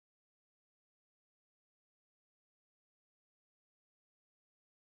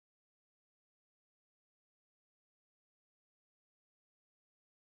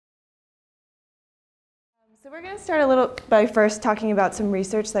So we're going to start a little by first talking about some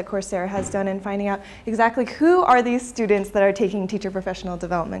research that Coursera has done and finding out exactly who are these students that are taking teacher professional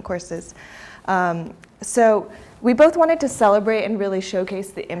development courses. So we both wanted to celebrate and really showcase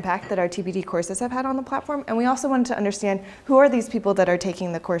the impact that our TPD courses have had on the platform, and we also wanted to understand who are these people that are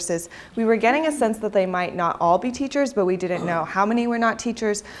taking the courses. We were getting a sense that they might not all be teachers, but we didn't know how many were not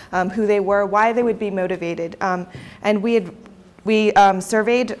teachers, who they were, why they would be motivated. And we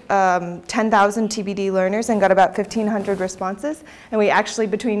surveyed 10,000 TPD learners and got about 1,500 responses. And we actually,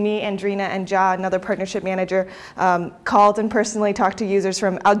 between me, Andrina, and Ja, another partnership manager, called and personally talked to users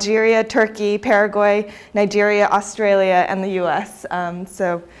from Algeria, Turkey, Paraguay, Nigeria, Australia, and the US.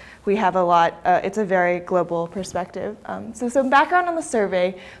 So we have a lot, it's a very global perspective. So some background on the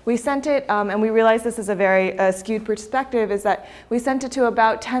survey, we sent it, and we realized this is a very skewed perspective, is that we sent it to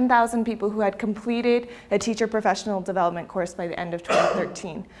about 10,000 people who had completed a teacher professional development course by the end of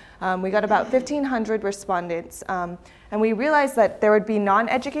 2013. We got about 1,500 respondents, and we realized that there would be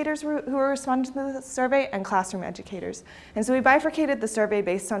non-educators who were responding to the survey and classroom educators. And so we bifurcated the survey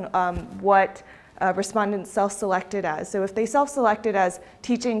based on what respondents self-selected as. So if they self-selected as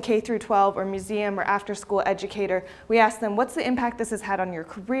teaching K through 12 or museum or after-school educator, we asked them, what's the impact this has had on your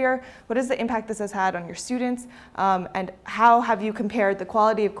career? What is the impact this has had on your students? And how have you compared the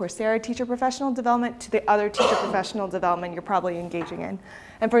quality of Coursera teacher professional development to the other teacher professional development you're probably engaging in?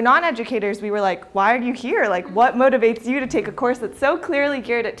 And for non-educators, we were like, why are you here? Like, what motivates you to take a course that's so clearly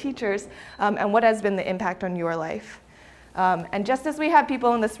geared at teachers? And what has been the impact on your life? And just as we have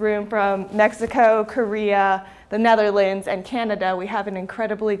people in this room from Mexico, Korea, the Netherlands, and Canada, we have an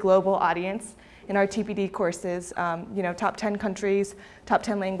incredibly global audience in our TPD courses. You know, top 10 countries, top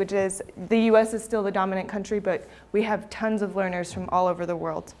 10 languages. The US is still the dominant country, but we have tons of learners from all over the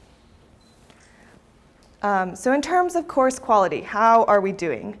world. So in terms of course quality, how are we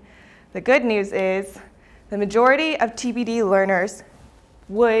doing? The good news is the majority of TPD learners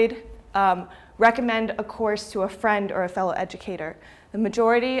would recommend a course to a friend or a fellow educator. The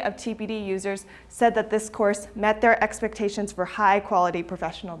majority of TPD users said that this course met their expectations for high quality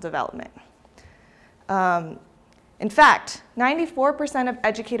professional development. In fact, 94% of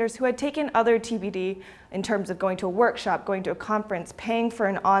educators who had taken other TPD in terms of going to a workshop, going to a conference, paying for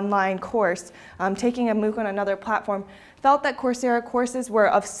an online course, taking a MOOC on another platform, felt that Coursera courses were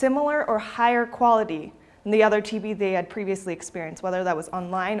of similar or higher quality than the other TPD they had previously experienced, whether that was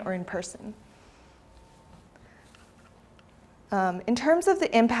online or in person. In terms of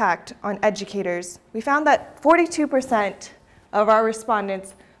the impact on educators, we found that 42% of our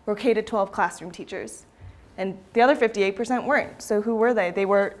respondents were K-12 classroom teachers, and the other 58% weren't. So who were they? There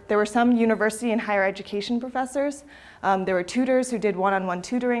were some university and higher education professors. There were tutors who did one-on-one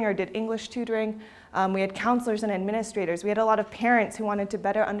tutoring or did English tutoring. We had counselors and administrators. We had a lot of parents who wanted to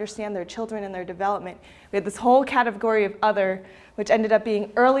better understand their children and their development. We had this whole category of other, which ended up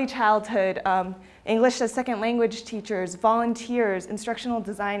being early childhood, English as second language teachers, volunteers, instructional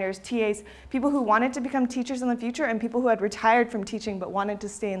designers, TAs, people who wanted to become teachers in the future and people who had retired from teaching but wanted to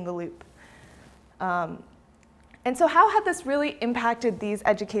stay in the loop. And so how had this really impacted these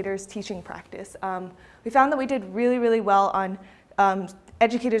educators' teaching practice? We found that we did really, really well on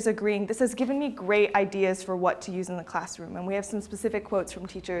educators agreeing, this has given me great ideas for what to use in the classroom. And we have some specific quotes from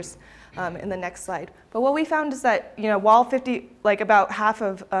teachers in the next slide. But what we found is that, you know, while about half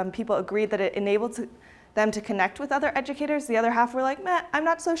of people agreed that it enabled them to connect with other educators, the other half were like, meh, I'm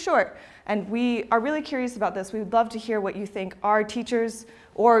not so sure. And we are really curious about this. We would love to hear what you think. Are teachers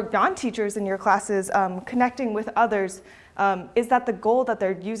or non-teachers in your classes connecting with others? Is that the goal that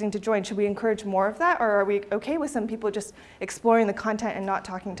they're using to join? Should we encourage more of that, or are we okay with some people just exploring the content and not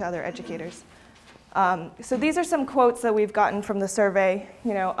talking to other educators? So these are some quotes that we've gotten from the survey,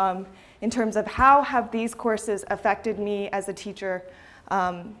 you know, in terms of how have these courses affected me as a teacher.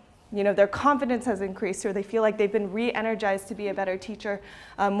 You know, their confidence has increased, or they feel like they've been re-energized to be a better teacher.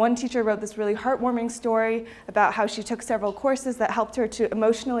 One teacher wrote this really heartwarming story about how she took several courses that helped her to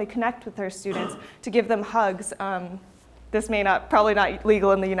emotionally connect with her students, to give them hugs. This probably not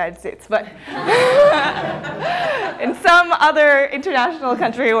legal in the United States, but in some other international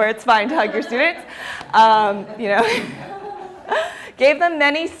country where it's fine to hug your students, you know, gave them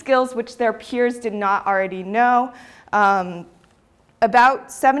many skills which their peers did not already know. About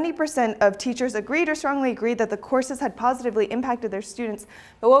 70% of teachers agreed or strongly agreed that the courses had positively impacted their students.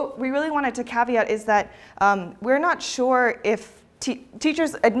 But what we really wanted to caveat is that we're not sure if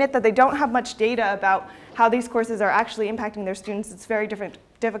teachers admit that they don't have much data about how these courses are actually impacting their students. It's very different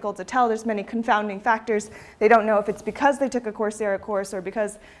difficult to tell. There's many confounding factors. They don't know if it's because they took a Coursera course or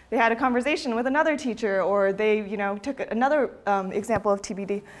because they had a conversation with another teacher or they took another example of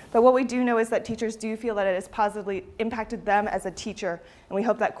TBD. But what we do know is that teachers do feel that it has positively impacted them as a teacher, and we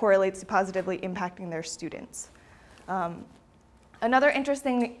hope that correlates to positively impacting their students. Another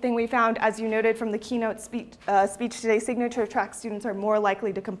interesting thing we found, as you noted from the keynote speech today, signature track students are more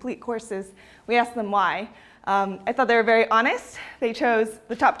likely to complete courses. We asked them why. I thought they were very honest. They chose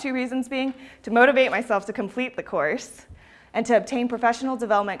the top 2 reasons being to motivate myself to complete the course and to obtain professional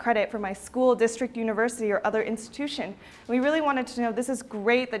development credit for my school, district, university, or other institution. And we really wanted to know, this is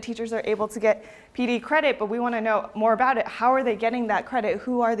great that teachers are able to get PD credit, but we want to know more about it. How are they getting that credit?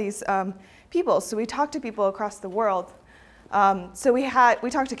 Who are these people? So we talked to people across the world. So we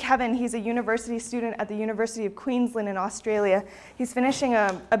talked to Kevin. He's a university student at the University of Queensland in Australia. He's finishing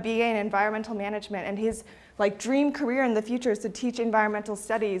a BA in environmental management, and his dream career in the future is to teach environmental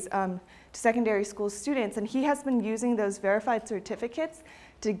studies to secondary school students. And he has been using those verified certificates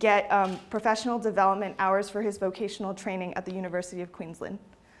to get professional development hours for his vocational training at the University of Queensland.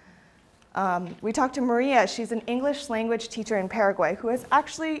 We talked to Maria. She's an English language teacher in Paraguay who has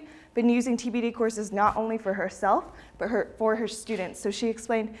actually been using TBD courses not only for herself, but for her students. So she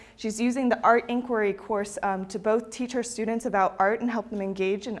explained she's using the art inquiry course to both teach her students about art and help them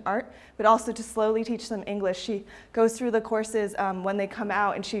engage in art, but also to slowly teach them English. She goes through the courses when they come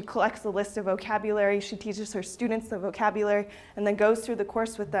out, and she collects a list of vocabulary. She teaches her students the vocabulary and then goes through the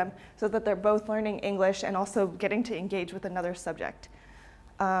course with them so that they're both learning English and also getting to engage with another subject.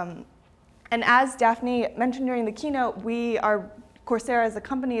 And as Daphne mentioned during the keynote, Coursera as a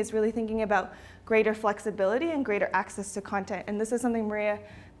company is really thinking about greater flexibility and greater access to content. And this is something Maria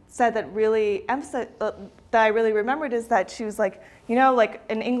said that really that I really remembered, is that she was like,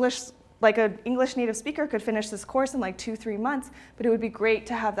 an English native speaker could finish this course in 2-3 months, but it would be great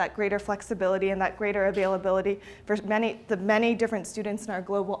to have that greater flexibility and that greater availability for the many different students in our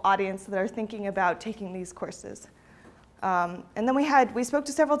global audience that are thinking about taking these courses. And then we spoke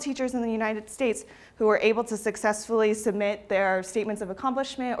to several teachers in the United States who were able to successfully submit their statements of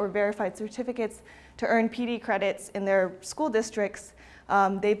accomplishment or verified certificates to earn PD credits in their school districts.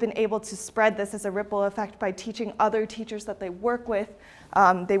 They've been able to spread this as a ripple effect by teaching other teachers that they work with.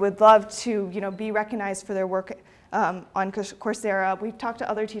 They would love to be recognized for their work on Coursera. We've talked to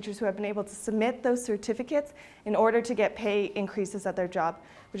other teachers who have been able to submit those certificates in order to get pay increases at their job,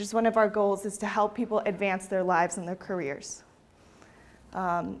 which is one of our goals, is to help people advance their lives and their careers.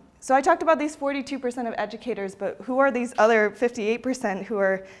 So I talked about these 42% of educators, but who are these other 58% who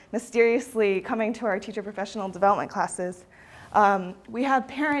are mysteriously coming to our teacher professional development classes? We have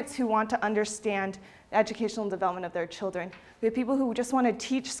parents who want to understand the educational development of their children. We have people who just want to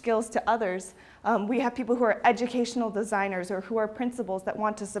teach skills to others. We have people who are educational designers or who are principals that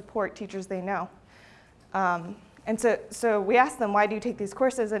want to support teachers they know. And so we asked them, why do you take these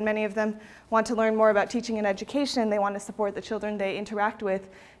courses? And many of them want to learn more about teaching and education. They want to support the children they interact with.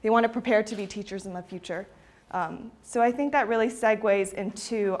 They want to prepare to be teachers in the future. So I think that really segues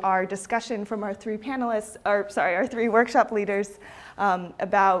into our discussion from our 3 panelists, our 3 workshop leaders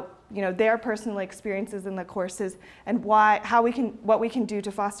about their personal experiences in the courses and what we can do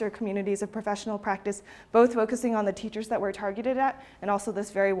to foster communities of professional practice, both focusing on the teachers that we're targeted at and also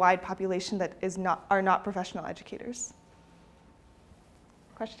this very wide population that are not professional educators.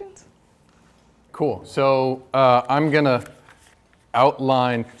 Questions? Cool. So I'm going to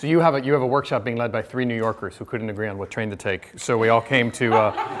outline. So you have a workshop being led by 3 New Yorkers who couldn't agree on what train to take. So we all came to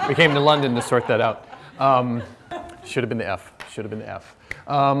London to sort that out. Should have been the F. Should have been the F.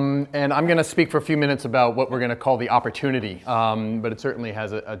 And I'm going to speak for a few minutes about what we're going to call the opportunity, but it certainly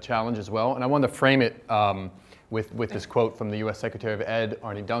has a challenge as well. And I want to frame it with this quote from the U.S. Secretary of Ed,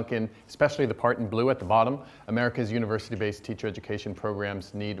 Arne Duncan, especially the part in blue at the bottom: America's university-based teacher education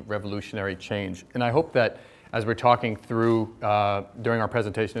programs need revolutionary change. And I hope that as we're talking through during our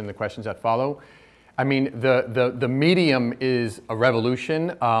presentation and the questions that follow, I mean, the medium is a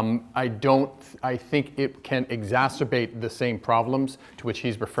revolution. I think it can exacerbate the same problems to which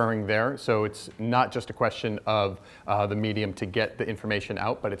he's referring there. So it's not just a question of the medium to get the information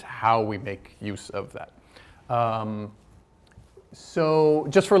out, but it's how we make use of that. So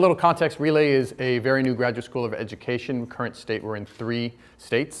just for a little context, Relay is a very new graduate school of education. Current state, we're in 3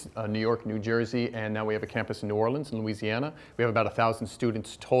 states, New York, New Jersey, and now we have a campus in New Orleans and Louisiana. We have about 1,000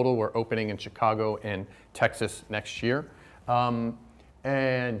 students total. We're opening in Chicago and Texas next year. And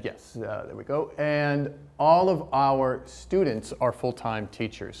yes, there we go. And all of our students are full-time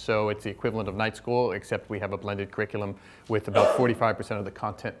teachers. So it's the equivalent of night school, except we have a blended curriculum with about 45% of the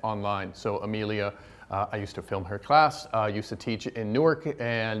content online. So Amelia I used to film her class, used to teach in Newark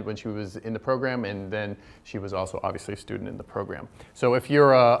and when she was in the program, and then she was also obviously a student in the program. So if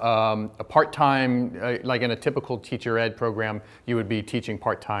you're a part-time, like in a typical teacher ed program, you would be teaching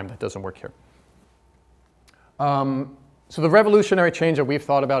part-time. That doesn't work here. So the revolutionary change that we've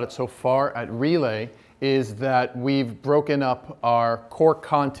thought about it so far at Relay is that we've broken up our core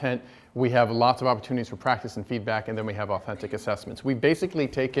content. We have lots of opportunities for practice and feedback, and then we have authentic assessments. We've basically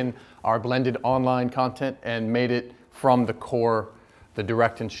taken our blended online content and made it from the core, the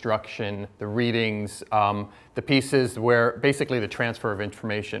direct instruction, the readings, the pieces where basically the transfer of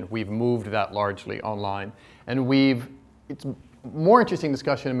information. We've moved that largely online. And it's more interesting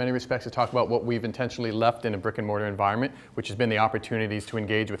discussion in many respects to talk about what we've intentionally left in a brick and mortar environment, which has been the opportunities to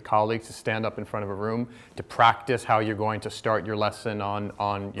engage with colleagues, to stand up in front of a room, to practice how you're going to start your lesson on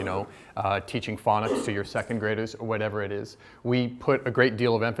teaching phonics to your second graders or whatever it is. We put a great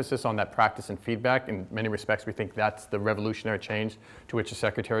deal of emphasis on that practice and feedback. In many respects, we think that's the revolutionary change to which the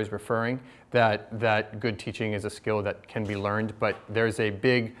Secretary is referring, that good teaching is a skill that can be learned, but there's a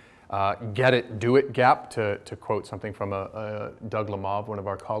big get it, do it gap, to quote something from Doug Lemov, one of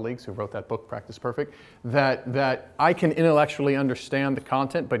our colleagues who wrote that book, Practice Perfect, that I can intellectually understand the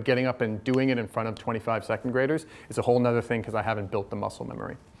content, but getting up and doing it in front of 25 second graders is a whole nother thing because I haven't built the muscle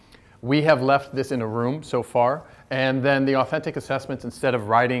memory. We have left this in a room so far, and then the authentic assessments, instead of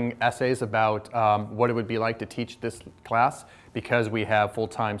writing essays about what it would be like to teach this class, because we have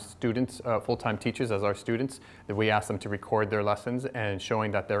full-time students, full-time teachers as our students, that we ask them to record their lessons and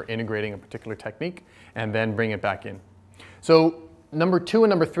showing that they're integrating a particular technique and then bring it back in. So number 2 and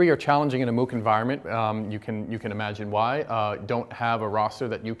number 3 are challenging in a MOOC environment. You can imagine why. Don't have a roster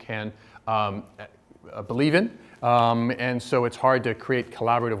that you can believe in. And so it's hard to create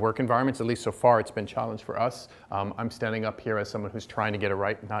collaborative work environments. At least so far, it's been a challenge for us. I'm standing up here as someone who's trying to get it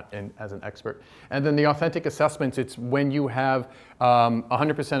right, not as an expert. And then the authentic assessments, it's when you have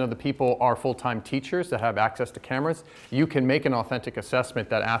 100% of the people are full-time teachers that have access to cameras. You can make an authentic assessment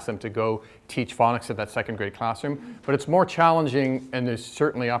that asks them to go teach phonics at that second grade classroom. But it's more challenging, and there's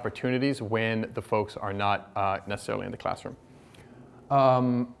certainly opportunities when the folks are not necessarily in the classroom.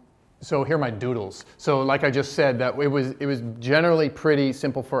 So here are my doodles. So like I just said, that it was generally pretty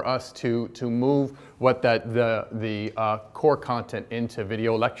simple for us to move what the core content into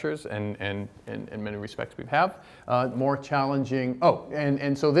video lectures, and in many respects we have. More challenging,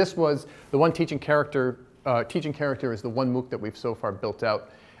 and so this was the one teaching character. Teaching character is the one MOOC that we've so far built out.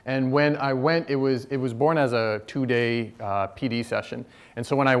 And when I went, it was born as a 2-day PD session. And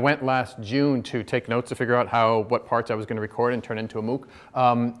so when I went last June to take notes to figure out what parts I was going to record and turn into a MOOC,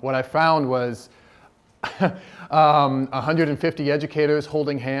 what I found was 150 educators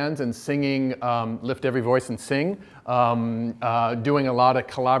holding hands and singing Lift Every Voice and Sing, doing a lot of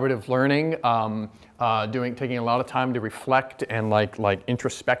collaborative learning, taking a lot of time to reflect and like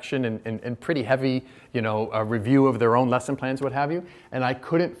introspection and pretty heavy, a review of their own lesson plans, what have you. And I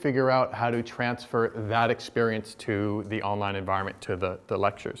couldn't figure out how to transfer that experience to the online environment, to the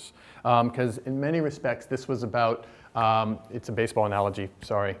lectures. Because in many respects, this was about, it's a baseball analogy,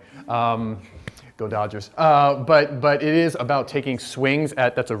 sorry. Go Dodgers. But it is about taking swings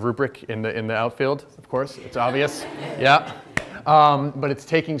at, that's a rubric in the outfield, of course, it's obvious, yeah. But it's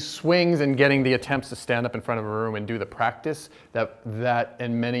taking swings and getting the attempts to stand up in front of a room and do the practice that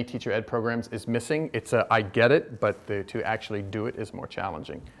in many teacher ed programs is missing. It's I get it, but to actually do it is more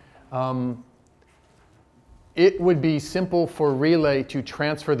challenging. It would be simple for Relay to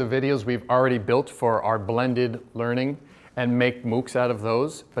transfer the videos we've already built for our blended learning and make MOOCs out of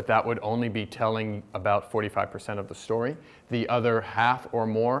those, but that would only be telling about 45% of the story. The other half or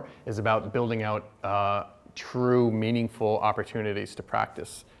more is about building out true, meaningful opportunities to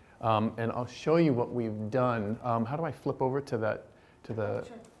practice. And I'll show you what we've done. How do I flip over to the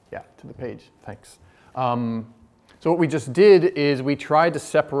page? Thanks. So what we just did is we tried to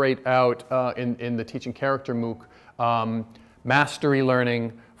separate out in the teaching character MOOC mastery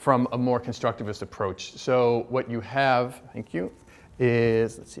learning from a more constructivist approach. So what you have, thank you,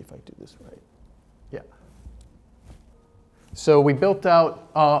 is, let's see if I do this right. Yeah. So we built out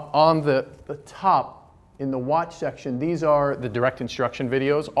on the top, in the watch section, these are the direct instruction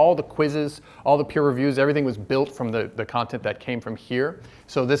videos. All the quizzes, all the peer reviews, everything was built from the content that came from here.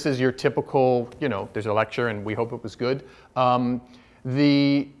 So this is your typical, there's a lecture and we hope it was good.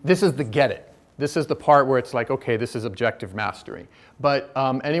 This is the get it. This is the part where it's like, okay, this is objective mastery. But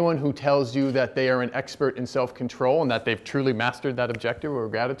anyone who tells you that they are an expert in self-control and that they've truly mastered that objective or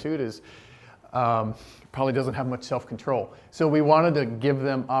gratitude is probably doesn't have much self-control. So we wanted to give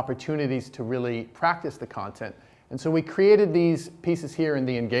them opportunities to really practice the content. And so we created these pieces here in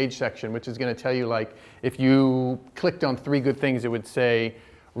the Engage section, which is going to tell you, like, if you clicked on 3 good things, it would say,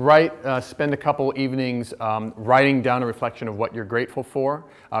 spend a couple evenings writing down a reflection of what you're grateful for,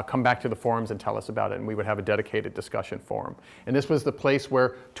 come back to the forums and tell us about it, and we would have a dedicated discussion forum. And this was the place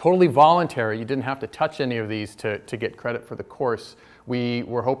where, totally voluntary, you didn't have to touch any of these to get credit for the course. We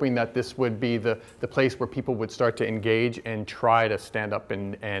were hoping that this would be the place where people would start to engage and try to stand up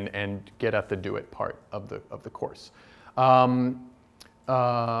and get at the do it part of the course.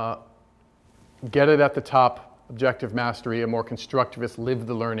 Get it at the top. Objective mastery, a more constructivist, live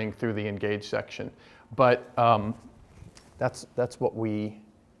the learning through the Engage section. But that's what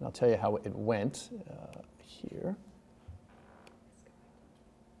I'll tell you how it went here.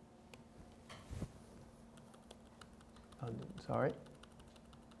 Sorry.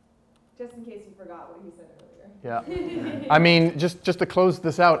 Just in case you forgot what you said earlier. Yeah. I mean, just to close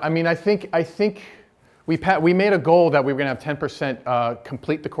this out, I mean, I think we made a goal that we were going to have 10%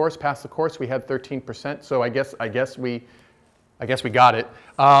 complete the course, pass the course. We had 13%, so I guess we got it.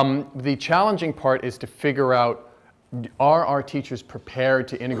 The challenging part is to figure out, are our teachers prepared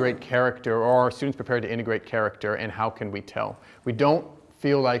to integrate character, or are our students prepared to integrate character, and how can we tell? We don't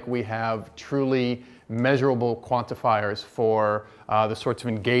feel like we have truly measurable quantifiers for the sorts of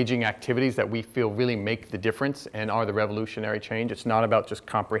engaging activities that we feel really make the difference and are the revolutionary change. It's not about just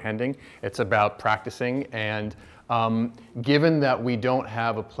comprehending, it's about practicing. And given that we don't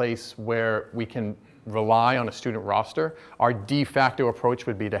have a place where we can rely on a student roster, our de facto approach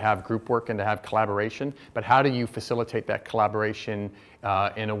would be to have group work and to have collaboration. But how do you facilitate that collaboration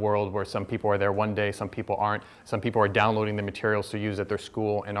in a world where some people are there one day, some people aren't, some people are downloading the materials to use at their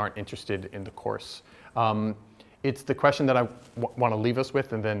school and aren't interested in the course? It's the question that I want to leave us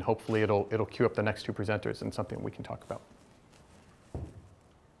with, and then hopefully it'll cue up the next 2 presenters and something we can talk about.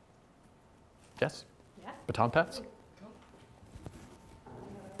 Yes? Yeah. Baton pass?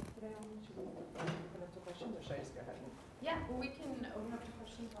 Yeah, well, we can open up to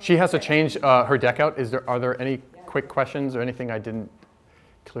questions. She has to change her deck out. Are there any quick questions or anything I didn't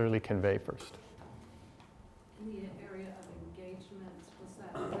clearly convey first? In the area of engagement, was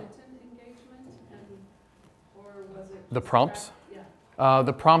that written engagement, or was it the prompts? Yeah.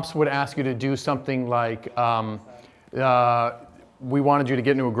 The prompts would ask you to do something like, we wanted you to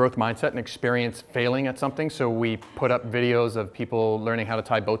get into a growth mindset and experience failing at something, so we put up videos of people learning how to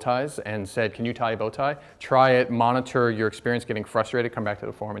tie bow ties and said, can you tie a bow tie? Try it, monitor your experience getting frustrated, come back to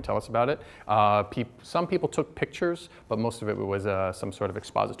the forum and tell us about it. Some people took pictures, but most of it was some sort of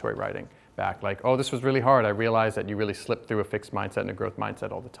expository writing back, like, oh, this was really hard. I realized that you really slip through a fixed mindset and a growth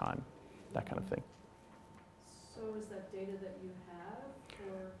mindset all the time, that kind of thing. So is that data that you have?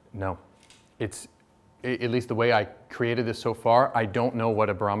 Or? No. It's, at least the way I created this so far, I don't know what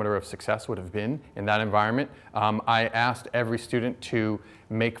a barometer of success would have been in that environment. I asked every student to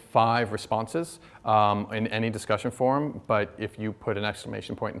make 5 responses in any discussion forum, but if you put an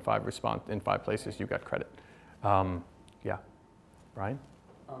exclamation point in 5 places, you got credit. Yeah. Brian?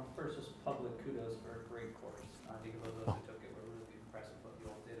 First, just public kudos for a great course. I think those who took it were really impressed with what you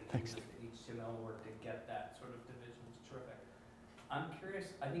all did. Thanks. The HTML work to get that sort of division is terrific. I'm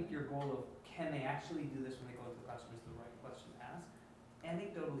curious, I think your goal of can they actually do this when they go into the classroom is the right question to ask.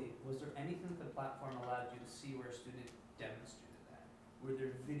 Anecdotally, was there anything that the platform allowed you to see where a student demonstrated that? Were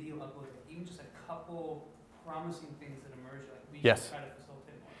there video uploads, even just a couple promising things that emerged, like we should try to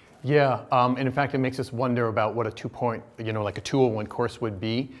facilitate more? Yeah, and in fact, it makes us wonder about what a 2-point, like a 201 course would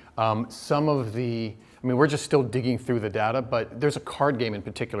be. Some of the, I mean, we're just still digging through the data, but there's a card game in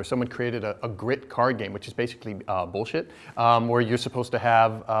particular. Someone created a grit card game, which is basically bullshit, where you're supposed to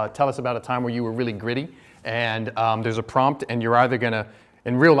have, tell us about a time where you were really gritty, and there's a prompt, and you're either gonna,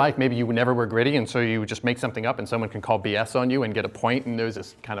 in real life, maybe you never were gritty, and so you just make something up, and someone can call BS on you and get a point, and there's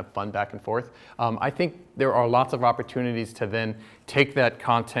this kind of fun back and forth. I think there are lots of opportunities to then take that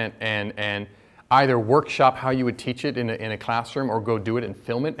content and either workshop how you would teach it in a classroom, or go do it and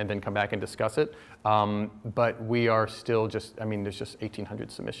film it and then come back and discuss it. But we are still just, I mean, there's just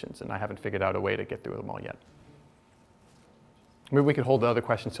 1,800 submissions, and I haven't figured out a way to get through them all yet. Maybe we could hold the other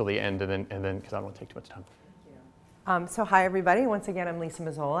questions till the end, and then because I don't want to take too much time. So hi, everybody. Once again, I'm Lisa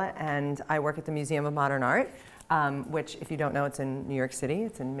Mazzola, and I work at the Museum of Modern Art, which, if you don't know, it's in New York City.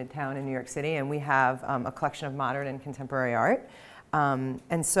 It's in Midtown in New York City, and we have a collection of modern and contemporary art.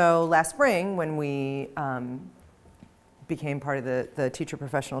 And so last spring, when we became part of the Teacher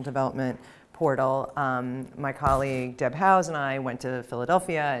Professional Development portal, my colleague Deb Howes and I went to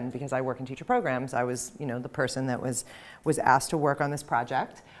Philadelphia, and because I work in teacher programs, I was, the person that was asked to work on this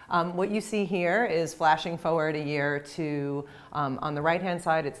project. What you see here is flashing forward a year to, on the right-hand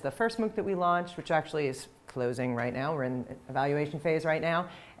side, it's the first MOOC that we launched, which actually is closing right now. We're in evaluation phase right now.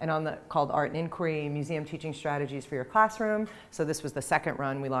 And called Art and Inquiry, Museum Teaching Strategies for Your Classroom. So this was the second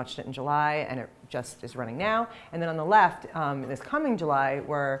run. We launched it in July, and it just is running now. And then on the left, this coming July,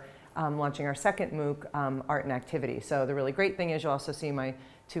 we're launching our second MOOC, Art and Activity. So the really great thing is you'll also see my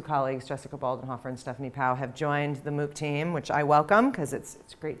two colleagues, Jessica Baldenhofer and Stephanie Powell, have joined the MOOC team, which I welcome, because it's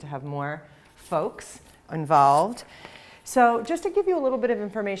great to have more folks involved. So just to give you a little bit of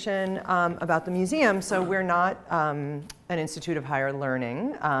information about the museum, so we're not an institute of higher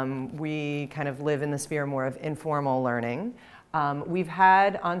learning. We kind of live in the sphere more of informal learning. We've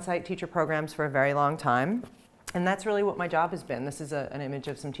had on-site teacher programs for a very long time, and that's really what my job has been. This is an image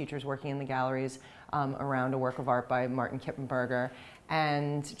of some teachers working in the galleries around a work of art by Martin Kippenberger.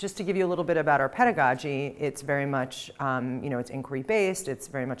 And just to give you a little bit about our pedagogy, it's very much, it's inquiry-based. It's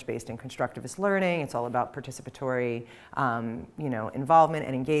very much based in constructivist learning. It's all about participatory, involvement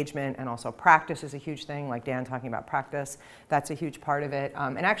and engagement, and also practice is a huge thing, like Dan talking about practice. That's a huge part of it.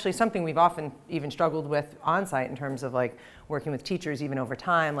 And actually something we've often even struggled with on-site in terms of like working with teachers even over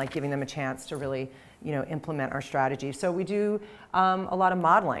time, like giving them a chance to really implement our strategy. So we do a lot of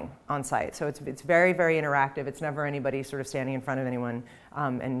modeling on site. So it's very, very interactive. It's never anybody sort of standing in front of anyone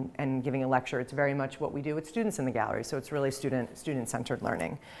and giving a lecture. It's very much what we do with students in the gallery. So it's really student-centered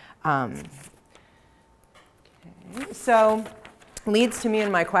learning. Okay. So leads to me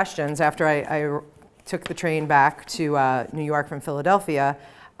and my questions after I took the train back to New York from Philadelphia.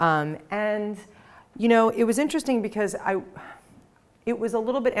 And it was interesting because it was a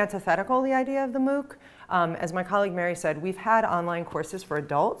little bit antithetical, the idea of the MOOC. As my colleague Mary said, we've had online courses for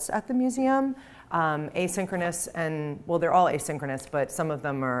adults at the museum, asynchronous, and well, they're all asynchronous, but some of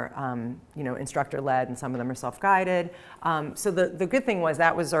them are instructor-led and some of them are self-guided. So the good thing was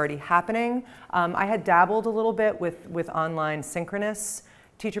that was already happening. I had dabbled a little bit with online synchronous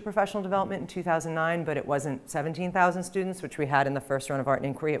teacher professional development in 2009, but it wasn't 17,000 students, which we had in the first run of Art and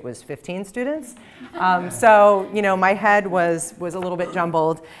Inquiry. It was 15 students. So, my head was a little bit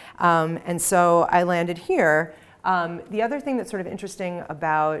jumbled. And so I landed here. The other thing that's sort of interesting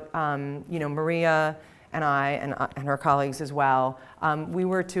about, Maria and I and her colleagues as well, we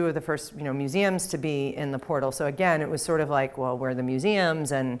were two of the first, museums to be in the portal. So again, it was sort of like, well, we're the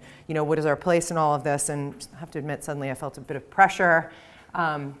museums, and, what is our place in all of this? And I have to admit, suddenly I felt a bit of pressure.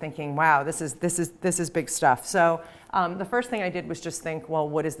 Thinking, wow, this is big stuff. So the first thing I did was just think, well,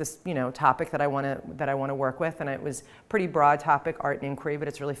 what is this topic that I want to work with? And it was a pretty broad topic, art and inquiry, but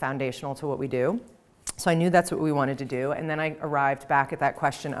it's really foundational to what we do. So I knew that's what we wanted to do. And then I arrived back at that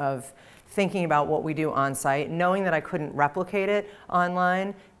question of thinking about what we do on site, knowing that I couldn't replicate it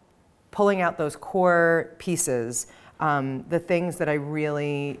online, pulling out those core pieces. The things that I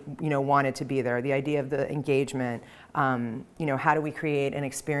really, wanted to be there, the idea of the engagement, how do we create an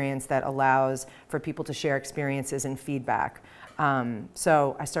experience that allows for people to share experiences and feedback.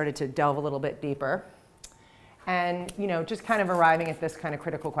 So I started to delve a little bit deeper and, just kind of arriving at this kind of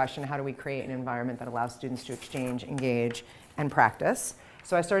critical question, how do we create an environment that allows students to exchange, engage, and practice?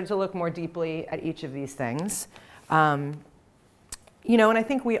 So I started to look more deeply at each of these things. And I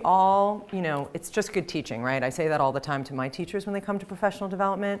think we all, it's just good teaching, right? I say that all the time to my teachers when they come to professional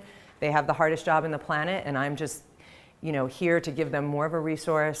development. They have the hardest job in the planet, and I'm just, here to give them more of a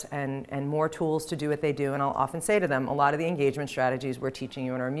resource and more tools to do what they do. And I'll often say to them, a lot of the engagement strategies we're teaching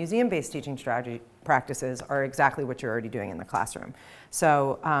you in our museum-based teaching strategy practices are exactly what you're already doing in the classroom.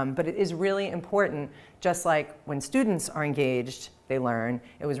 So, but it is really important, just like when students are engaged, they learn.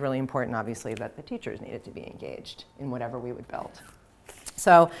 It was really important, obviously, that the teachers needed to be engaged in whatever we would build.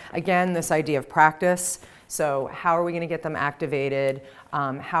 So again, this idea of practice. So how are we going to get them activated?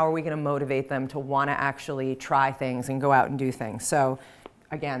 How are we going to motivate them to want to actually try things and go out and do things? So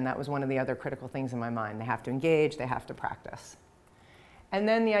again, that was one of the other critical things in my mind. They have to engage, they have to practice. And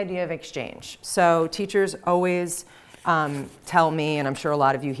then the idea of exchange. So teachers always tell me, and I'm sure a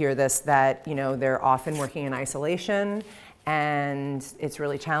lot of you hear this, that they're often working in isolation and it's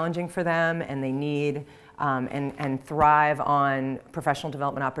really challenging for them, and they need and thrive on professional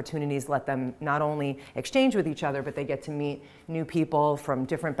development opportunities, let them not only exchange with each other, but they get to meet new people from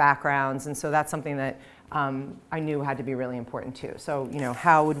different backgrounds. And so that's something that I knew had to be really important too. So,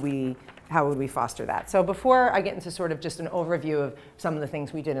 how would we foster that? So before I get into sort of just an overview of some of the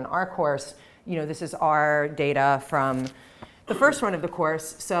things we did in our course, this is our data from the first run of the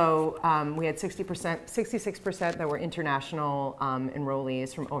course. So we had 66% that were international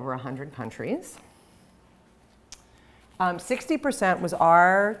enrollees from over 100 countries. 60% was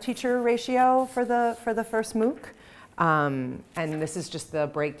our teacher ratio for the first MOOC. And this is just the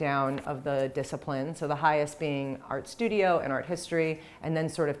breakdown of the discipline. So the highest being art studio and art history, and then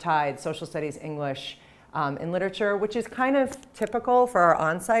sort of tied social studies, English, in literature, which is kind of typical for our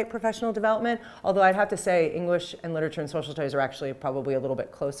on-site professional development, although I'd have to say English and literature and social studies are actually probably a little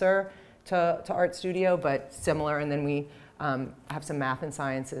bit closer to Art Studio, but similar, and then we have some math and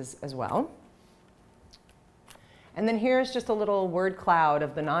sciences as well. And then here's just a little word cloud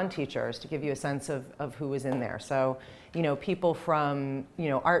of the non-teachers to give you a sense of who was in there. So, you know, people from, you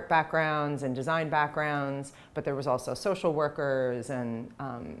know, art backgrounds and design backgrounds, but there was also social workers and,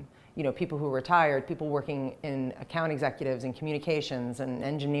 you know, people who were retired, people working in account executives and communications and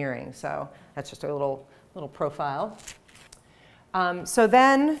engineering. So that's just a little profile. So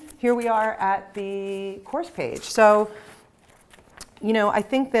then here we are at the course page. So, you know, I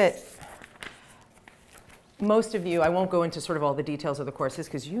think that most of you, I won't go into sort of all the details of the courses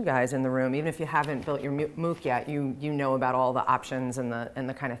because you guys in the room, even if you haven't built your MOOC yet, you know about all the options and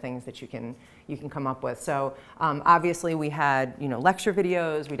the kind of things that you can come up with. So obviously we had, you know, lecture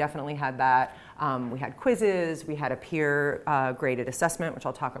videos. We definitely had that. We had quizzes. We had a peer graded assessment, which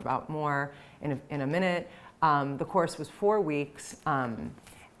I'll talk about more in a minute. The course was 4 weeks.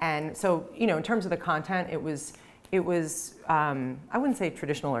 And so, you know, in terms of the content, it was I wouldn't say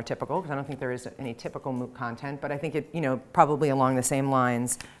traditional or typical, because I don't think there is any typical MOOC content, but I think it, you know, probably along the same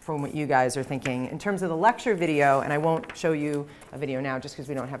lines from what you guys are thinking. In terms of the lecture video, and I won't show you a video now just because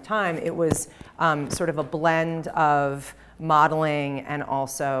we don't have time, it was sort of a blend of modeling and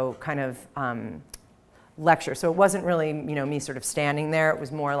also kind of lecture. So it wasn't really, you know, me sort of standing there. It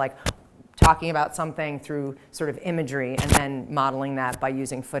was more like talking about something through sort of imagery and then modeling that by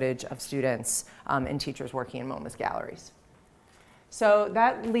using footage of students and teachers working in MoMA's galleries. So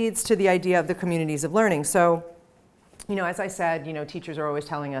that leads to the idea of the communities of learning. So, you know, as I said, you know, teachers are always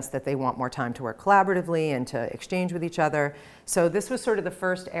telling us that they want more time to work collaboratively and to exchange with each other. So this was sort of the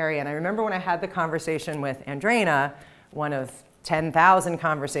first area. And I remember when I had the conversation with Andreina, one of 10,000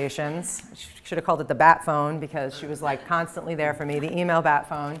 conversations. I should have called it the bat phone because she was like constantly there for me, the email bat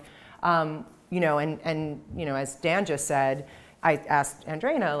phone. You know, and you know, as Dan just said, I asked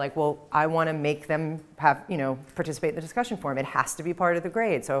Andreina, like, well, I want to make them have, you know, participate in the discussion forum. It has to be part of the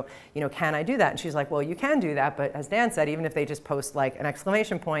grade. So, you know, can I do that? And she's like, well, you can do that. But as Dan said, even if they just post like an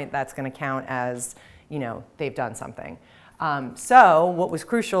exclamation point, that's going to count as, you know, they've done something. So what was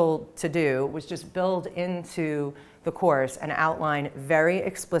crucial to do was just build into the course and outline very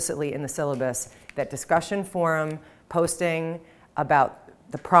explicitly in the syllabus that discussion forum, posting about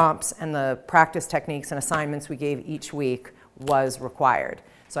the prompts and the practice techniques and assignments we gave each week was required.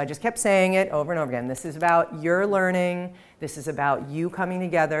 So I just kept saying it over and over again. This is about your learning. This is about you coming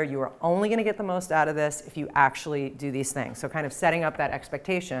together. You are only going to get the most out of this if you actually do these things. So kind of setting up that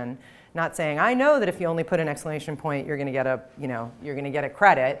expectation, not saying, I know that if you only put an exclamation point, you're going to get a, you know, you're going to get a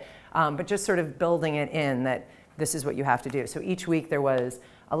credit, but just sort of building it in that this is what you have to do. So each week there was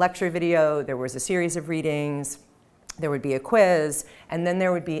a lecture video, there was a series of readings, there would be a quiz, and then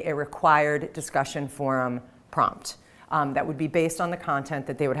there would be a required discussion forum prompt that would be based on the content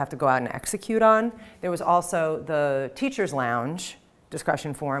that they would have to go out and execute on. There was also the Teachers Lounge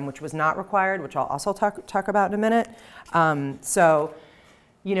discussion forum, which was not required, which I'll also talk about in a minute. So,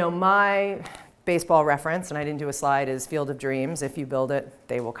 you know, my baseball reference, and I didn't do a slide, is Field of Dreams. If you build it,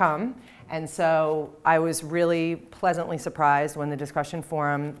 they will come. And so I was really pleasantly surprised when the discussion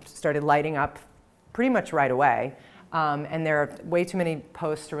forum started lighting up pretty much right away. And there are way too many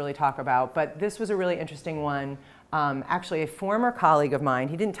posts to really talk about, but this was a really interesting one. Actually, a former colleague of mine,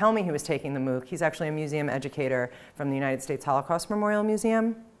 he didn't tell me he was taking the MOOC. He's actually a museum educator from the United States Holocaust Memorial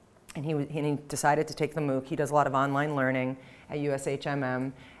Museum, and he decided to take the MOOC. He does a lot of online learning at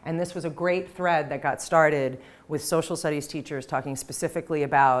USHMM, and this was a great thread that got started with social studies teachers talking specifically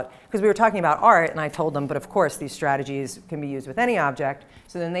about, because we were talking about art, and I told them, but of course these strategies can be used with any object.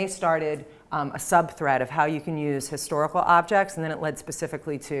 So then they started a sub-thread of how you can use historical objects, and then it led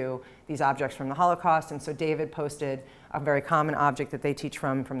specifically to these objects from the Holocaust. And so David posted a very common object that they teach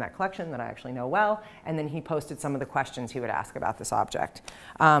from that collection that I actually know well, and then he posted some of the questions he would ask about this object.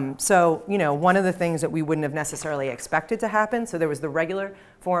 So, you know, one of the things that we wouldn't have necessarily expected to happen, so there was the regular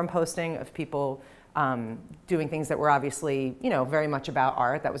forum posting of people doing things that were obviously, you know, very much about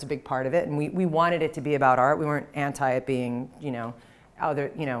art. That was a big part of it, and we wanted it to be about art. We weren't anti it being, you know,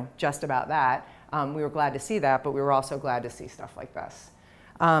 just about that. We were glad to see that, but we were also glad to see stuff like this.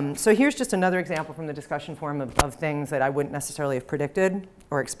 So here's just another example from the discussion forum of things that I wouldn't necessarily have predicted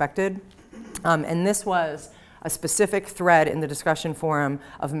or expected. And this was a specific thread in the discussion forum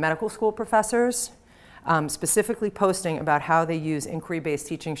of medical school professors, specifically posting about how they use inquiry-based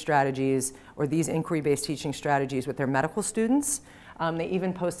teaching strategies or these inquiry-based teaching strategies with their medical students. They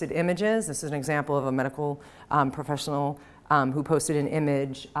even posted images. This is an example of a medical professional who posted an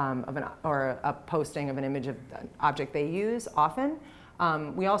image or a posting of an image of an object they use often.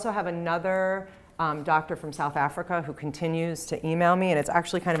 We also have another doctor from South Africa who continues to email me, and it's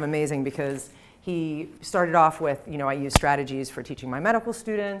actually kind of amazing because he started off with, I use strategies for teaching my medical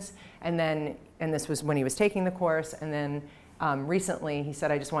students, and this was when he was taking the course, and then recently he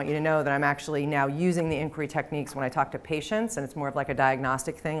said, I just want you to know that I'm actually now using the inquiry techniques when I talk to patients, and it's more of like a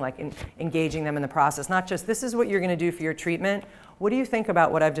diagnostic thing, like engaging them in the process, not just this is what you're going to do for your treatment. What do you think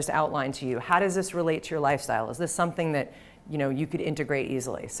about what I've just outlined to you? How does this relate to your lifestyle? Is this something that you could integrate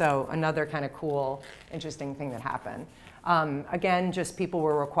easily? So another kind of cool, interesting thing that happened. Again, just people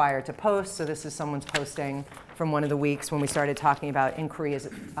were required to post. So this is someone's posting from one of the weeks when we started talking about inquiry as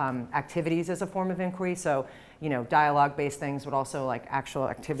activities as a form of inquiry. So, dialogue-based things, but also like actual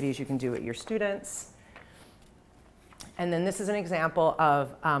activities you can do with your students. And then this is an example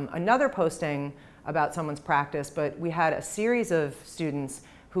of another posting about someone's practice, but we had a series of students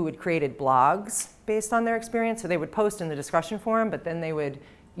who had created blogs based on their experience. So they would post in the discussion forum, but then they would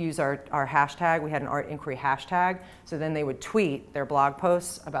use our hashtag. We had an art inquiry hashtag. So then they would tweet their blog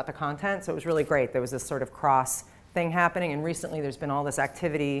posts about the content. So it was really great. There was this sort of cross thing happening. And recently there's been all this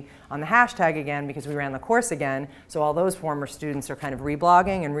activity on the hashtag again because we ran the course again. So all those former students are kind of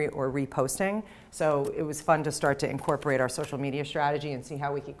reblogging and or reposting. So it was fun to start to incorporate our social media strategy and see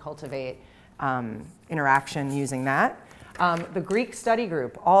how we could cultivate interaction using that. The Greek study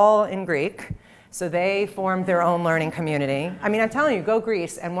group, all in Greek. So they formed their own learning community. I mean, I'm telling you, go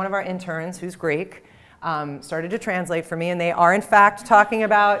Greece. And one of our interns, who's Greek, started to translate for me. And they are, in fact, talking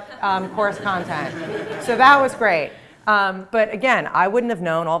about course content. So that was great. But again, I wouldn't have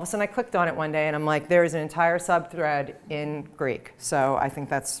known. All of a sudden, I clicked on it one day, and I'm like, there's an entire subthread in Greek. So I think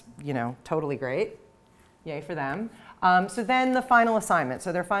that's, totally great. Yay for them. So then the final assignment.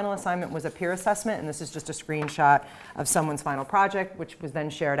 So their final assignment was a peer assessment, and this is just a screenshot of someone's final project, which was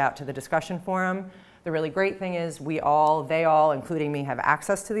then shared out to the discussion forum. The really great thing is they all, including me, have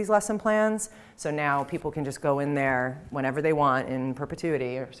access to these lesson plans. So now people can just go in there whenever they want in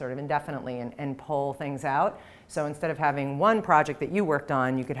perpetuity or sort of indefinitely and pull things out. So instead of having one project that you worked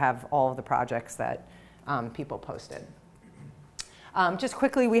on, you could have all of the projects that people posted. Just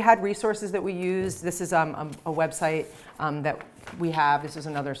quickly, we had resources that we used. This is a website that we have. This is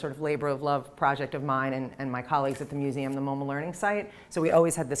another sort of labor of love project of mine and my colleagues at the museum, the MoMA Learning Site. So we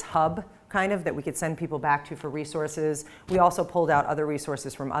always had this hub kind of that we could send people back to for resources. We also pulled out other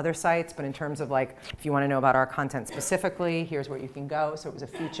resources from other sites, but in terms of like, if you want to know about our content specifically, here's where you can go. So it was a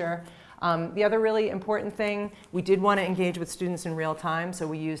feature. The other really important thing, we did want to engage with students in real time, so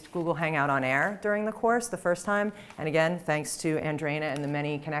we used Google Hangout on Air during the course the first time. And again, thanks to Andreina and the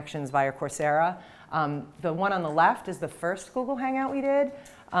many connections via Coursera. The one on the left is the first Google Hangout we did.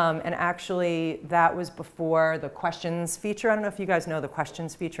 And actually, that was before the questions feature. I don't know if you guys know the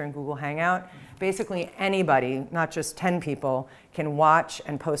questions feature in Google Hangout. Basically, anybody, not just 10 people, can watch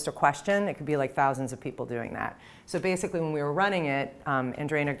and post a question. It could be like thousands of people doing that. So basically, when we were running it,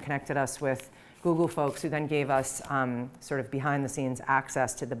 Andreina connected us with Google folks who then gave us sort of behind-the-scenes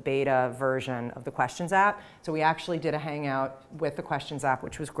access to the beta version of the Questions app. So we actually did a Hangout with the Questions app,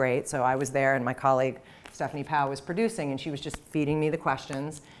 which was great. So I was there, and my colleague Stephanie Powell was producing, and she was just feeding me the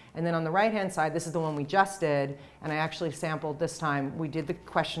questions. And then on the right-hand side, this is the one we just did, and I actually sampled this time. We did the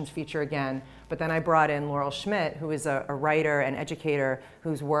questions feature again, but then I brought in Laurel Schmidt, who is a writer and educator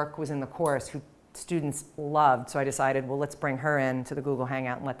whose work was in the course, who students loved. So I decided, well, let's bring her in to the Google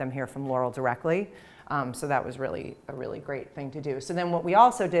Hangout and let them hear from Laurel directly. So that was really a really great thing to do. So then what we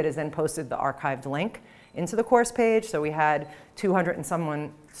also did is then posted the archived link into the course page. So we had 200 and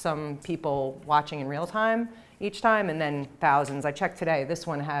some people watching in real time each time, and then thousands. I checked today. This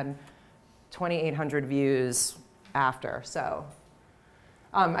one had 2,800 views after. So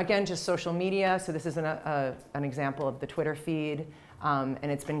again, just social media. So this is an example of the Twitter feed. And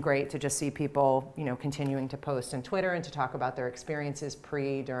it's been great to just see people, continuing to post on Twitter and to talk about their experiences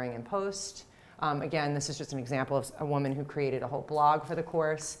pre, during, and post. Again, this is just an example of a woman who created a whole blog for the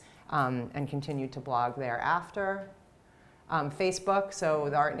course and continued to blog thereafter. Facebook, so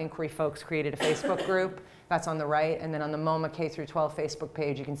the Art and Inquiry folks created a Facebook group. That's on the right. And then on the MoMA K-12 Facebook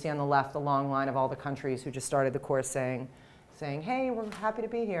page, you can see on the left the long line of all the countries who just started the course saying, hey, we're happy to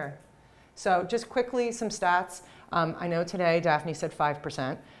be here. So just quickly, some stats. I know today Daphne said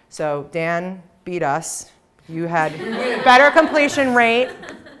 5%. So Dan beat us. You had better completion rate.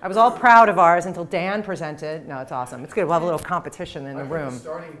 I was all proud of ours until Dan presented. No, it's awesome. It's good. We'll have a little competition in the room. The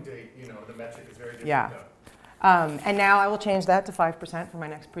starting date, the metric is very different. Yeah. And now I will change that to 5% for my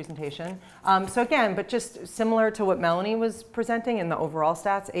next presentation. So again, but just similar to what Melanie was presenting in the overall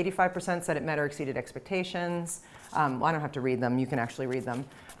stats, 85% said it met or exceeded expectations. Well, I don't have to read them. You can actually read them.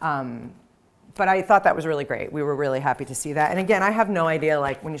 But I thought that was really great. We were really happy to see that. And again, I have no idea,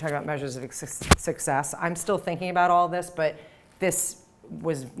 like when you talk about measures of success, I'm still thinking about all this, but this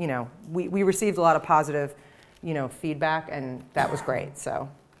was, you know, we received a lot of positive, you know, feedback, and that was great. So,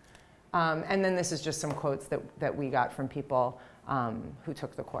 and then this is just some quotes that we got from people who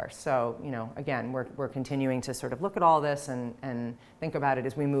took the course. So, you know, again, we're continuing to sort of look at all this and think about it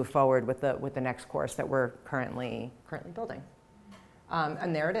as we move forward with the next course that we're currently building.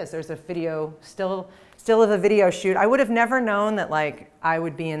 And there it is. There's a video, still of a video shoot. I would have never known that like I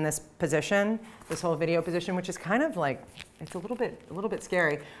would be in this position, this whole video position, which is kind of like, it's a little bit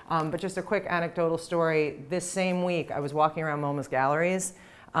scary. But just a quick anecdotal story. This same week, I was walking around MoMA's galleries,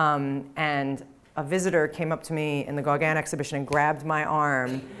 and a visitor came up to me in the Gauguin exhibition and grabbed my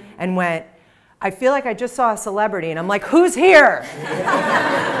arm and went, "I feel like I just saw a celebrity." And I'm like, "Who's here?"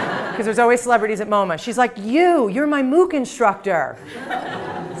 Because there's always celebrities at MoMA. She's like, you're my MOOC instructor.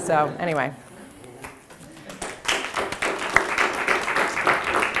 So anyway.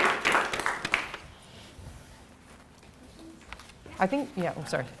 I think, yeah, I'm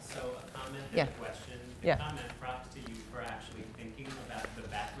sorry. So a comment and a question. The comment, props to you for actually thinking about the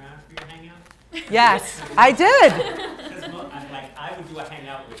background for your hangout. Yes, I did. Because like, I would do a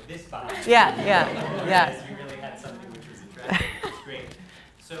hangout with this vibe. Yeah. You really had something which was attractive, which is great.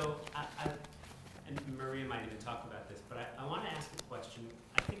 So, and Maria might even talk about this, but I want to ask a question.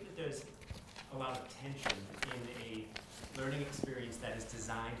 I think that there's a lot of tension in a learning experience that is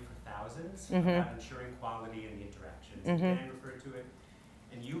designed for thousands, about ensuring quality in the interactions. Dan referred to it,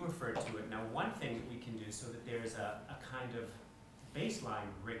 and you referred to it. Now, one thing that we can do so that there's a kind of baseline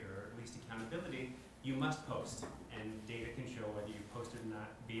rigor, or at least accountability, you must post, and data can show whether you posted or not,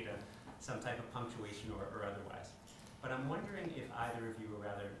 be it some type of punctuation or otherwise. But I'm wondering if either of you, or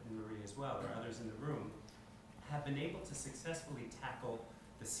rather Marie as well, or others in the room, have been able to successfully tackle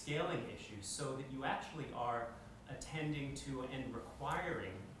the scaling issues so that you actually are attending to and requiring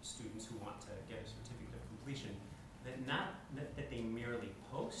students who want to get a certificate of completion that they merely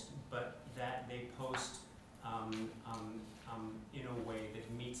post, but that they post in a way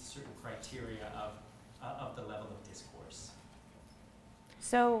that meets certain criteria of the level of discourse.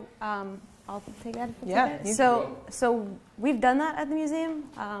 So I'll take that. If it's Yeah. okay. So we've done that at the museum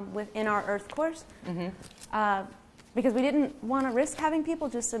within our Earth course because we didn't want to risk having people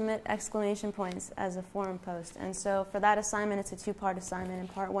just submit exclamation points as a forum post. And so for that assignment, it's a two-part assignment. In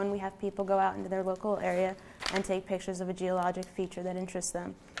part one, we have people go out into their local area and take pictures of a geologic feature that interests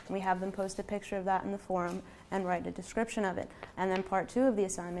them. And we have them post a picture of that in the forum and write a description of it. And then part two of the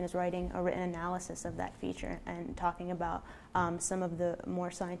assignment is writing a written analysis of that feature and talking about some of the more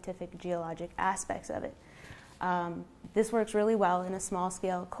scientific geologic aspects of it. This works really well in a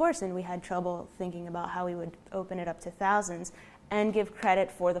small-scale course, and we had trouble thinking about how we would open it up to thousands and give credit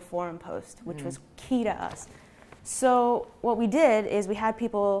for the forum post, which was key to us. So what we did is we had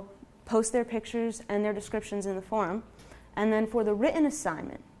people post their pictures and their descriptions in the forum, and then for the written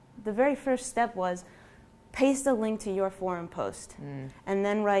assignment, the very first step was paste a link to your forum post, and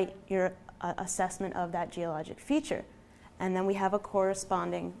then write your assessment of that geologic feature. And then we have a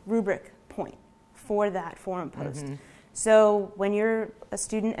corresponding rubric point for that forum post. So when you're a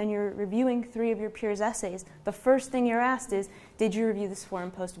student and you're reviewing 3 of your peers' essays, the first thing you're asked is, did you review this forum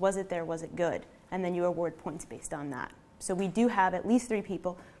post? Was it there? Was it good? And then you award points based on that. So we do have at least 3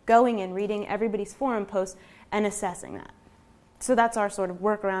 people going and reading everybody's forum post and assessing that. So that's our sort of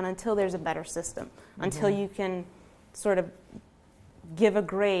workaround until there's a better system, until you can sort of give a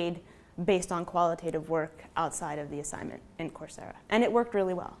grade based on qualitative work outside of the assignment in Coursera. And it worked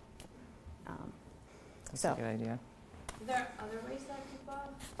really well. That's a good idea. Are there other ways that people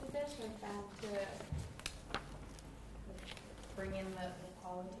do this, like that, to bring in the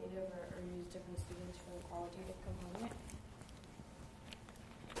qualitative or use different students for the qualitative component?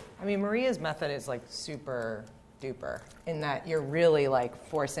 I mean, Maria's method is like super duper in that you're really like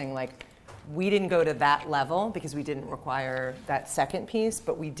forcing, like, we didn't go to that level because we didn't require that second piece,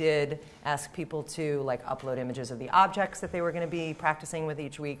 but we did ask people to like upload images of the objects that they were going to be practicing with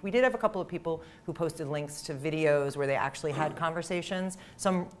each week. We did have a couple of people who posted links to videos where they actually had conversations.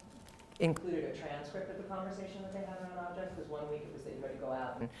 Some included a transcript of the conversation that they had around objects, because one week it was that you had to go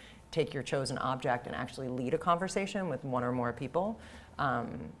out and take your chosen object and actually lead a conversation with 1 or more people.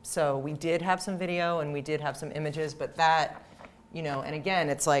 So we did have some video and we did have some images, but that, you know, and again,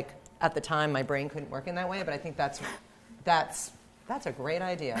 it's like, at the time, my brain couldn't work in that way, but I think that's That's a great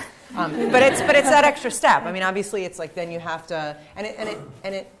idea. But it's that extra step. I mean, obviously, it's like then you have to, and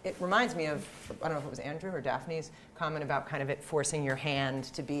it reminds me of, I don't know if it was Andrew or Daphne's comment about kind of it forcing your hand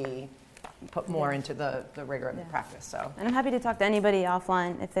to be put more into the rigor of the practice. So. And I'm happy to talk to anybody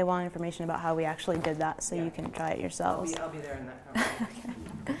offline if they want information about how we actually did that, so you can try it yourselves. I'll be there in that conversation.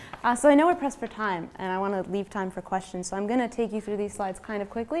 Okay. So I know we're pressed for time, and I want to leave time for questions. So I'm going to take you through these slides kind of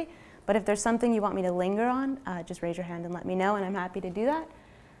quickly. But if there's something you want me to linger on, just raise your hand and let me know, and I'm happy to do that.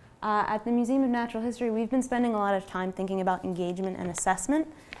 At the Museum of Natural History, we've been spending a lot of time thinking about engagement and assessment.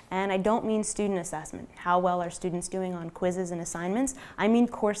 And I don't mean student assessment. How well are students doing on quizzes and assignments? I mean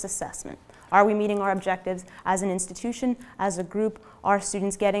course assessment. Are we meeting our objectives as an institution, as a group? Are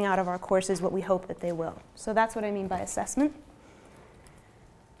students getting out of our courses what we hope that they will? So that's what I mean by assessment.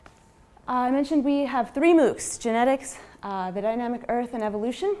 I mentioned we have 3 MOOCs, Genetics, the Dynamic Earth, and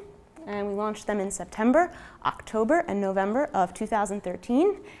Evolution. And we launched them in September, October, and November of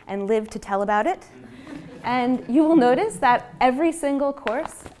 2013, and live to tell about it. And you will notice that every single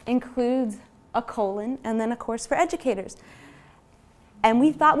course includes a colon and then a course for educators. And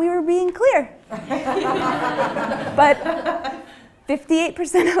we thought we were being clear. But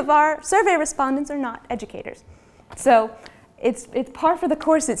 58% of our survey respondents are not educators. So it's par for the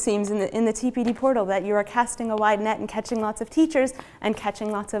course, it seems, in the TPD portal that you are casting a wide net and catching lots of teachers and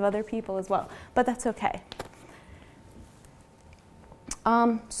catching lots of other people as well. But that's okay.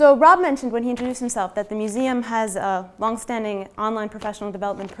 So Rob mentioned when he introduced himself that the museum has a longstanding online professional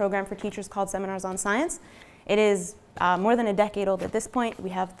development program for teachers called Seminars on Science. It is more than a decade old at this point.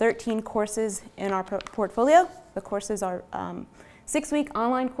 We have 13 courses in our portfolio. The courses are 6-week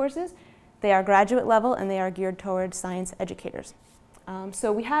online courses. They are graduate level, and they are geared towards science educators.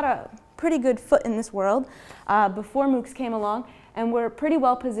 So we had a pretty good foot in this world before MOOCs came along, and we're pretty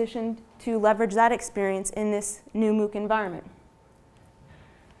well positioned to leverage that experience in this new MOOC environment.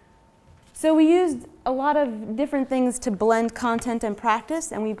 So we used a lot of different things to blend content and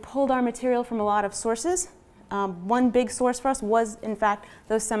practice, and we pulled our material from a lot of sources. One big source for us was, in fact,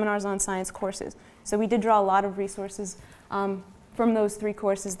 those Seminars on Science courses. So we did draw a lot of resources from those 3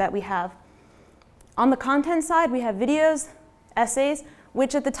 courses that we have. On the content side, we have videos, essays,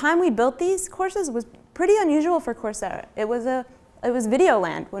 which at the time we built these courses was pretty unusual for Coursera. It was video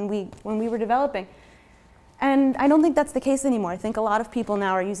land when we were developing. And I don't think that's the case anymore. I think a lot of people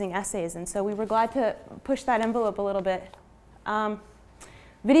now are using essays, and so we were glad to push that envelope a little bit.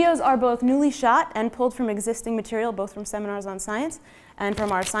 Videos are both newly shot and pulled from existing material, both from Seminars on Science and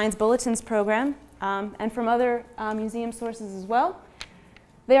from our Science Bulletins program, and from other museum sources as well.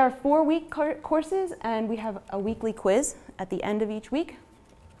 They are 4-week courses, and we have a weekly quiz at the end of each week.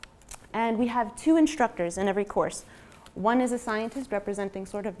 And we have 2 instructors in every course. One is a scientist representing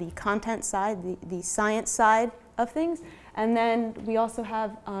sort of the content side, the science side of things. And then we also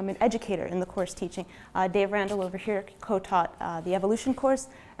have an educator in the course teaching. Dave Randall over here co-taught the evolution course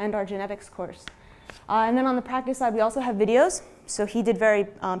and our genetics course. And then on the practice side, we also have videos. So he did very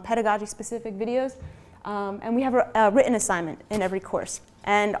pedagogy-specific videos. And we have a written assignment in every course.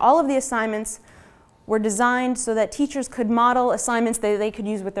 And all of the assignments were designed so that teachers could model assignments that they could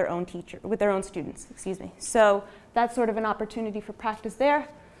use with their own students. So that's sort of an opportunity for practice there.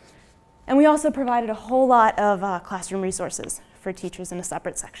 And we also provided a whole lot of classroom resources for teachers in a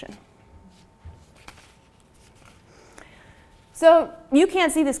separate section. So you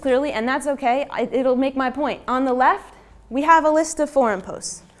can't see this clearly, and that's okay. It'll make my point. On the left, we have a list of forum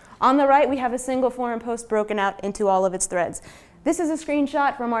posts. On the right, we have a single forum post broken out into all of its threads. This is a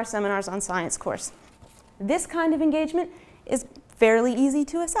screenshot from our Seminars on Science course. This kind of engagement is fairly easy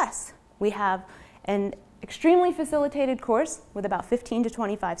to assess. We have an extremely facilitated course with about 15 to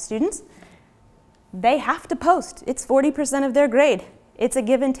 25 students. They have to post. It's 40% of their grade. It's a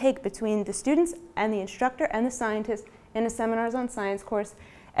give and take between the students and the instructor and the scientist in a Seminars on Science course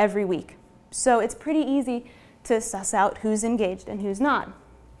every week. So it's pretty easy to suss out who's engaged and who's not.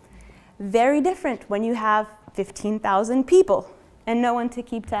 Very different when you have 15,000 people and no one to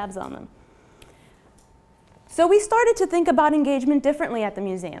keep tabs on them. So we started to think about engagement differently at the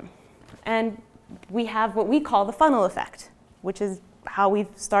museum. And we have what we call the funnel effect, which is how we've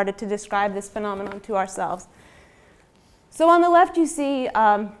started to describe this phenomenon to ourselves. So on the left, you see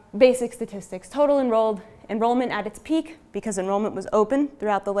basic statistics, total enrollment at its peak, because enrollment was open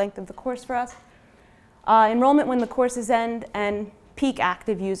throughout the length of the course for us, enrollment when the courses end, and peak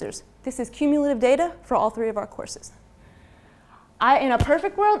active users. This is cumulative data for all 3 of our courses. In a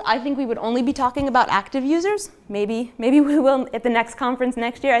perfect world, I think we would only be talking about active users. Maybe we will at the next conference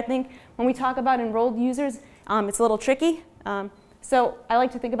next year. I think when we talk about enrolled users, it's a little tricky. So I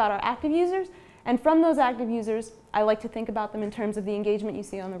like to think about our active users. And from those active users, I like to think about them in terms of the engagement you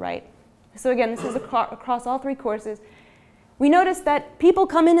see on the right. So again, this is across all 3 courses. We notice that people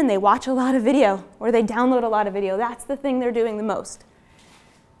come in and they watch a lot of video, or they download a lot of video. That's the thing they're doing the most.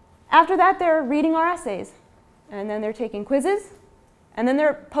 After that, they're reading our essays, and then they're taking quizzes, and then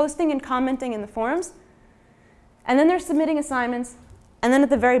they're posting and commenting in the forums, and then they're submitting assignments, and then at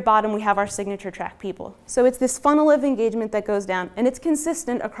the very bottom, we have our signature track people. So it's this funnel of engagement that goes down, and it's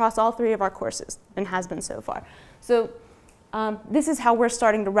consistent across all 3 of our courses, and has been so far. So this is how we're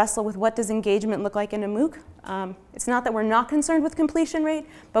starting to wrestle with what does engagement look like in a MOOC. It's not that we're not concerned with completion rate,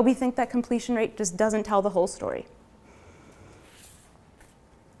 but we think that completion rate just doesn't tell the whole story.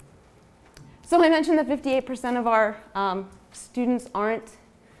 So I mentioned that 58% of our students aren't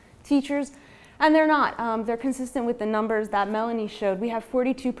teachers, and they're not. They're consistent with the numbers that Melanie showed. We have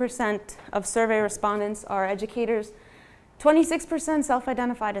 42% of survey respondents are educators, 26%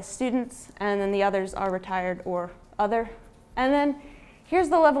 self-identified as students, and then the others are retired or other. And then here's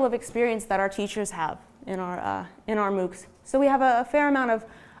the level of experience that our teachers have in our MOOCs. So we have a fair amount of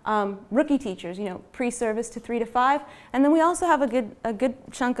rookie teachers, pre-service to 3 to 5, and then we also have a good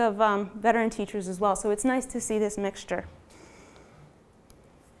chunk of veteran teachers as well. So it's nice to see this mixture.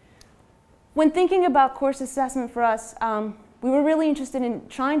 When thinking about course assessment for us, we were really interested in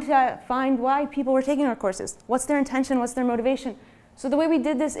trying to find why people were taking our courses. What's their intention? What's their motivation? So the way we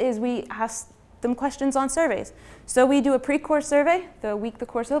did this is we asked them questions on surveys. So we do a pre-course survey the week the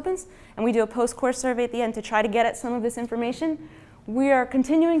course opens, and we do a post-course survey at the end to try to get at some of this information. We are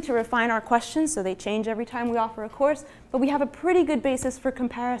continuing to refine our questions, so they change every time we offer a course, but we have a pretty good basis for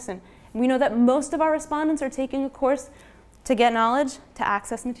comparison. We know that most of our respondents are taking a course to get knowledge, to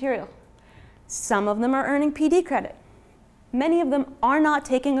access material. Some of them are earning PD credit. Many of them are not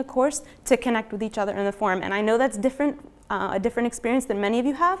taking a course to connect with each other in the forum, and I know that's different, a different experience than many of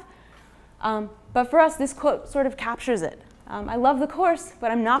you have. But for us, this quote sort of captures it. I love the course,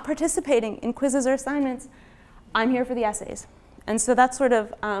 but I'm not participating in quizzes or assignments. I'm here for the essays. And so that's sort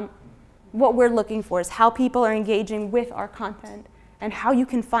of what we're looking for, is how people are engaging with our content and how you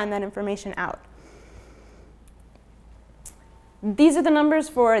can find that information out. These are the numbers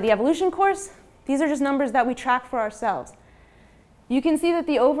for the evolution course. These are just numbers that we track for ourselves. You can see that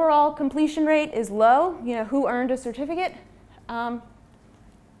the overall completion rate is low, who earned a certificate.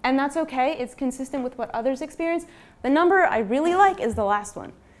 And that's okay, it's consistent with what others experience. The number I really like is the last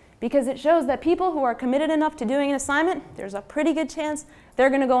one, because it shows that people who are committed enough to doing an assignment, there's a pretty good chance they're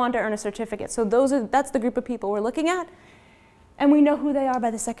going to go on to earn a certificate. So that's the group of people we're looking at, and we know who they are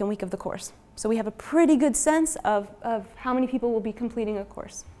by the 2nd week of the course. So we have a pretty good sense of how many people will be completing a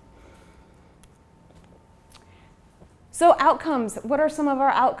course. So outcomes, what are some of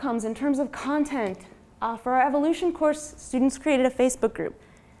our outcomes in terms of content? For our evolution course, students created a Facebook group.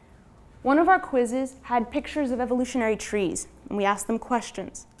 One of our quizzes had pictures of evolutionary trees, and we asked them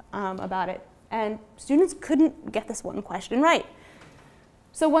questions about it. And students couldn't get this one question right.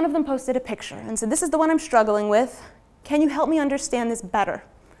 So one of them posted a picture and said, "This is the one I'm struggling with. Can you help me understand this better?"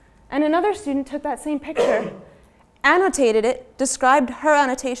 And another student took that same picture, annotated it, described her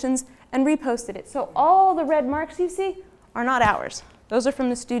annotations, and reposted it. So all the red marks you see are not ours. Those are from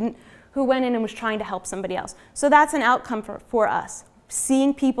the student who went in and was trying to help somebody else. So that's an outcome for us,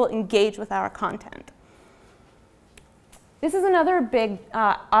 seeing people engage with our content. This is another big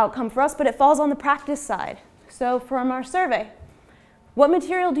outcome for us, but it falls on the practice side. So from our survey, what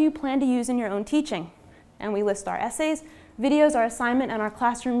material do you plan to use in your own teaching? And we list our essays, videos, our assignment, and our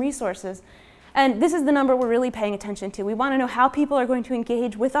classroom resources. And this is the number we're really paying attention to. We want to know how people are going to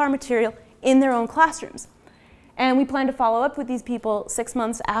engage with our material in their own classrooms. And we plan to follow up with these people 6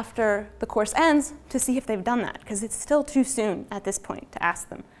 months after the course ends to see if they've done that, because it's still too soon at this point to ask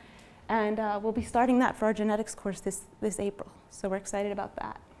them. And we'll be starting that for our genetics course this April. So we're excited about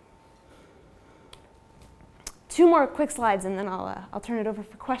that. 2 more quick slides, and then I'll turn it over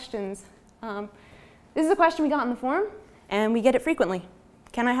for questions. This is a question we got in the forum, and we get it frequently.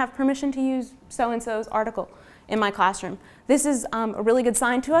 Can I have permission to use so-and-so's article in my classroom? This is a really good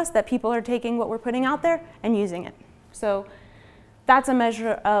sign to us that people are taking what we're putting out there and using it. So that's a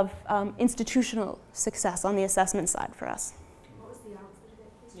measure of institutional success on the assessment side for us. What was the answer to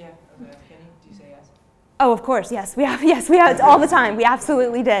that? Yeah, Kenny, do you say yes? Oh, of course, yes. We have all the time. We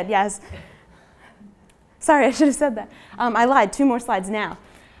absolutely did, yes. Sorry, I should have said that. I lied, 2 more slides now.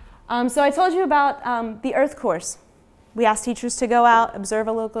 So I told you about the Earth course. We asked teachers to go out, observe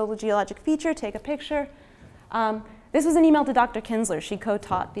a local geologic feature, take a picture. This was an email to Dr. Kinsler. She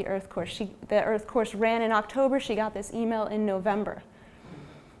co-taught the Earth course. The Earth course ran in October. She got this email in November.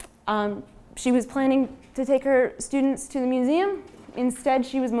 She was planning to take her students to the museum. instead,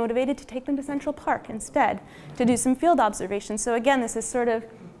 she was motivated to take them to Central Park instead, to do some field observations. So again, this is sort of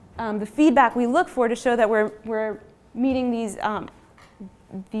the feedback we look for to show that we're meeting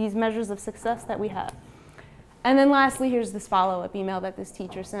these measures of success that we have. And then lastly, here's this follow-up email that this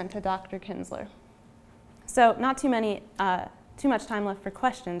teacher sent to Dr. Kinsler. So not too much time left for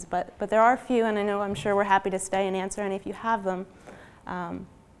questions, but there are a few, and I'm sure we're happy to stay and answer any if you have them.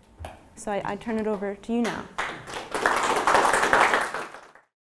 So I turn it over to you now.